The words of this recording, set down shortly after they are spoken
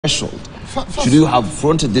threshold? Should you have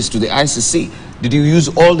fronted this to the ICC? Did you use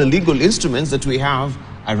all the legal instruments that we have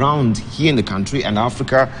around here in the country and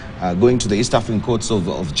Africa, going to the East African Courts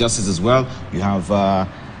of Justice as well? You have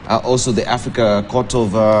also the Africa Court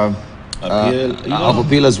of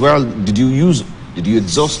Appeal as well. Did you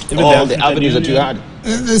exhaust all the avenues that you had?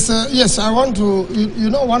 Yes, I want to. You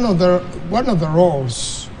know, one of the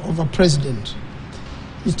roles of a president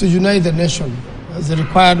is to unite the nation, as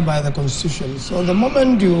required by the Constitution. So the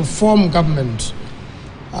moment you form government,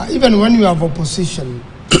 even when you have opposition,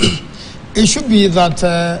 it should be that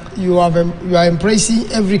you are embracing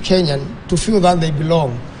every Kenyan to feel that they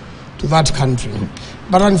belong to that country.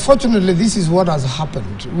 But unfortunately, this is what has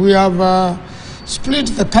happened. We have split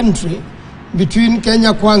the country between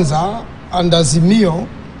Kenya Kwanza and Azimio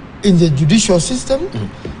in the judicial system,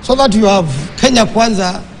 so that you have Kenya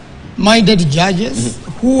Kwanza minded judges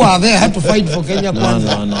who are there to fight for Kenya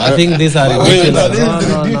Kwanza. No. I think these are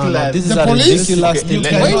ridiculous. This is a ridiculous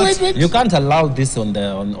statement. Wait. You can't allow this on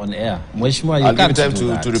air. Mheshimiwa, you can't give do time to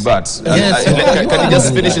that. rebut. Yes, can you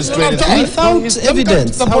just finish his train? Without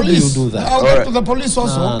evidence, how do you do that? I'll get to the police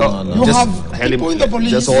also. No. You have people in the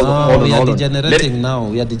police. We are degenerating now.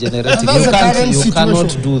 We are degenerating. You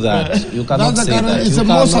cannot do that. You cannot say that. It's You the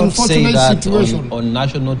most cannot say unfortunate that situation. on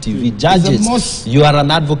national TV. Judges, you are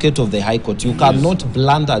an advocate of the High Court. You cannot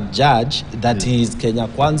blunt a judge that he is Kenya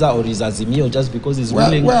Kwanza or is Azimio just because he's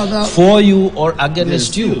ruling for you or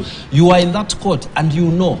against you. You are in that court and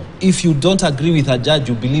you know, if you don't agree with a judge,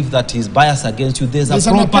 you believe that he's biased against you, there's a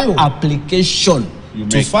proper application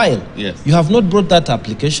to file. Yes. You have not brought that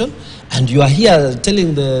application, and you are here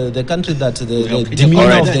telling the country that the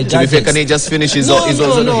demeanor of the judges. To be fair, can he just finish his own? He's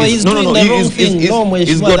doing the wrong thing.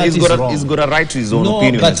 He's got a right to his own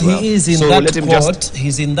opinion. But as well. he is in that court.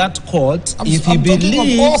 He's in that court. If he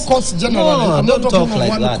believes, all courts generally. don't talk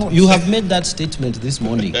like that. You have made that statement this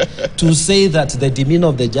morning to say that the demeanor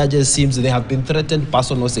of the judges seems they have been threatened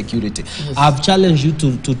personal security. Yes. I've challenged you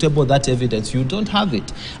to table that evidence. You don't have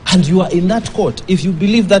it, and you are in that court. If you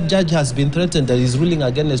believe that judge has been threatened and is ruling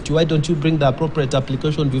against you, why don't you bring the appropriate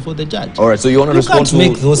application before the judge? All right, so you want to respond to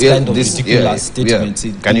make those kind of ridiculous statements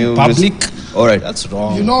in public? All right, that's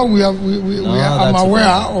wrong. You know, I'm aware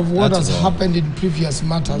of what has happened in previous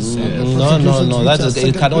matters. No.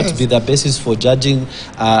 It cannot be the basis for judging.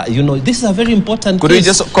 You know, this is a very important could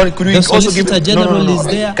case. Could we also give it? General is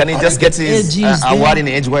there. Can he just get his award in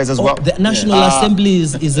edgewise as well? The National Assembly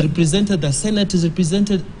is represented. The Senate is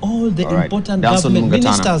represented. All the important government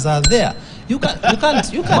ministers are there. You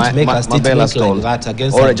can't make a statement like that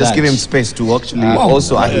against. All right, just give him space to actually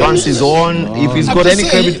also advance his own. If he's got any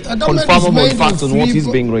confirmable facts on what is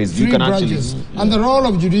being raised, you can actually. And the role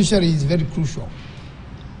of judiciary is very crucial.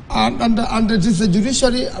 And it is the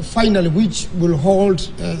judiciary finally which will hold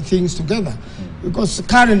things together, because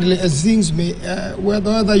currently, as things may,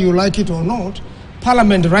 whether you like it or not,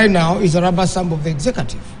 Parliament right now is a rubber stamp of the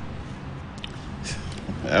executive.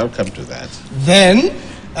 I'll come to that. Then,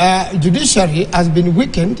 judiciary has been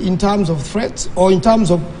weakened in terms of threats or in terms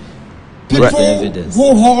of people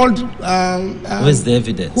who hold where's the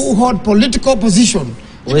evidence? Who hold political position.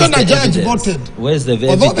 Even a judge voted. Where's the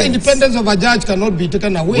evidence? Although the independence of a judge cannot be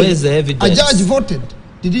taken away. Where's the evidence? A judge voted.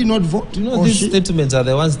 Did he not vote? You know, these statements are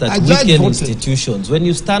the ones that weaken institutions. When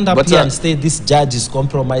you stand up here and say this judge is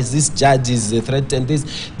compromised, this judge is threatened,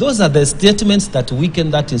 those are the statements that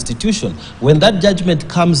weaken that institution. When that judgment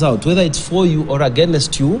comes out, whether it's for you or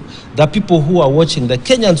against you, the people who are watching, the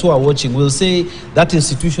Kenyans who are watching, will say that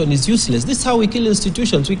institution is useless. This is how we kill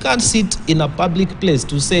institutions. We can't sit in a public place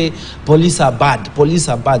to say police are bad, police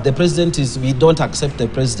are bad. The president is, we don't accept the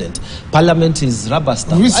president. Parliament is rubber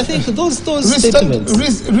stamp. I think those statements.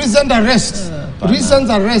 Recent arrests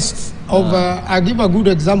of, I give a good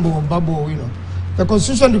example of Babu Owino. The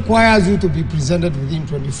Constitution requires you to be presented within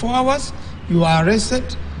 24 hours. You are arrested.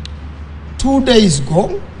 2 days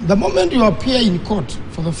go. The moment you appear in court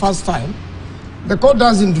for the first time, the court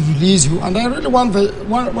doesn't release you. And I really want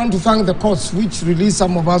to thank the courts which released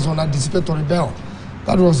some of us on anticipatory bail.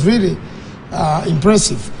 That was really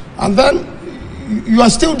impressive. And then you are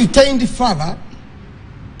still detained further.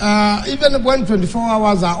 Even when 24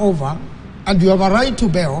 hours are over and you have a right to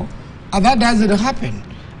bail, and that doesn't happen,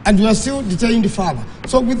 and you are still detained further.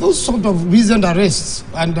 So with those sort of recent arrests,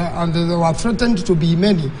 and there were threatened to be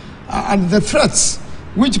many, and the threats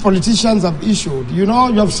which politicians have issued, you know,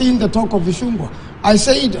 you have seen the talk of Ishungwa. I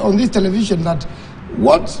said on this television that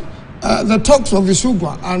what the talks of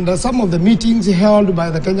Ishungwa and some of the meetings held by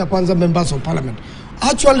the Kenya Kwanza members of parliament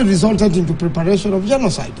actually resulted into preparation of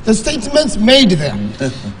genocide. The statements made there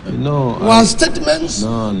were statements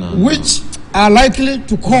which are likely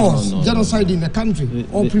to cause genocide in the country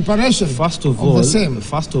or preparation first of the same.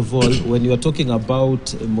 First of all, when you are talking about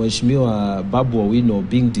Mheshimiwa Babu Owino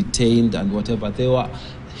being detained and whatever,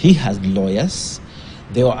 he has lawyers.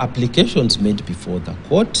 There were applications made before the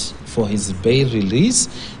court for his bail release.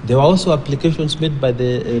 There were also applications made by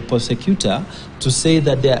the prosecutor to say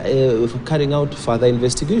that they are carrying out further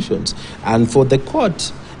investigations. And for the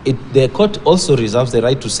court, the court also reserves the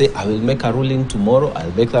right to say, I will make a ruling tomorrow,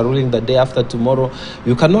 I'll make a ruling the day after tomorrow.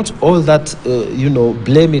 You cannot all that,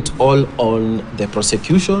 blame it all on the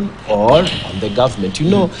prosecution or on the government.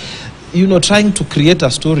 Trying to create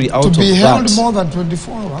a story out of that. To be held more than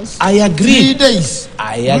 24 hours? I agree. 3 days?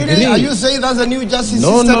 I agree. Really? Are you saying that's a new justice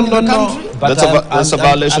system in the country? But that's a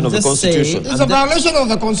violation of the Constitution. It's a violation of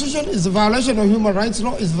the Constitution, it's a violation of human rights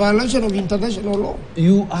law, it's a violation of international law.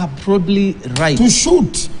 You are probably right. To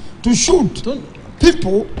shoot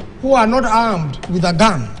people who are not armed with a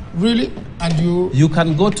gun, really? And you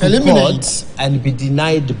can go to court and be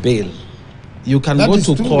denied bail. You can go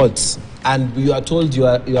to court and you are told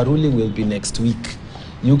your ruling will be next week.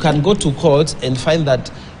 You can go to court and find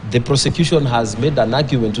that the prosecution has made an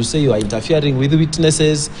argument to say you are interfering with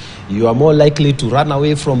witnesses, you are more likely to run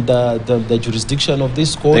away from the jurisdiction of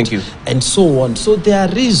this court, Thank you. and so on. So there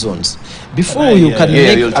are reasons. Before you can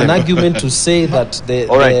make an argument to say that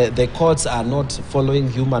the courts are not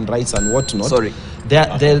following human rights and whatnot. Sorry. There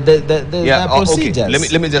are procedures. Okay.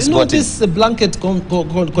 Let me just go this blanket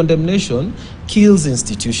condemnation kills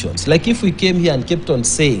institutions. Like if we came here and kept on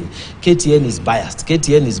saying KTN is biased,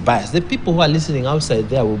 the people who are listening outside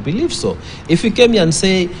there will believe so. If we came here and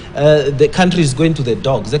say the country is going to the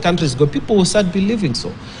dogs, people will start believing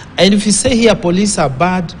so. And if you say here police are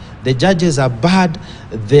bad, the judges are bad,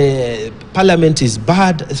 the parliament is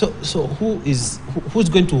bad, so who's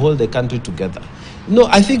going to hold the country together? No,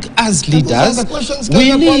 I think as leaders,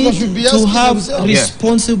 we need to have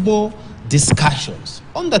responsible discussions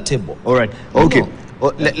on the table. All right. Okay.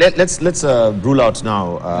 Well, let's rule out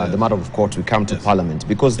now the matter of court. We come to Parliament,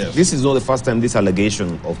 because this is not the first time this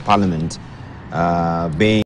allegation of Parliament being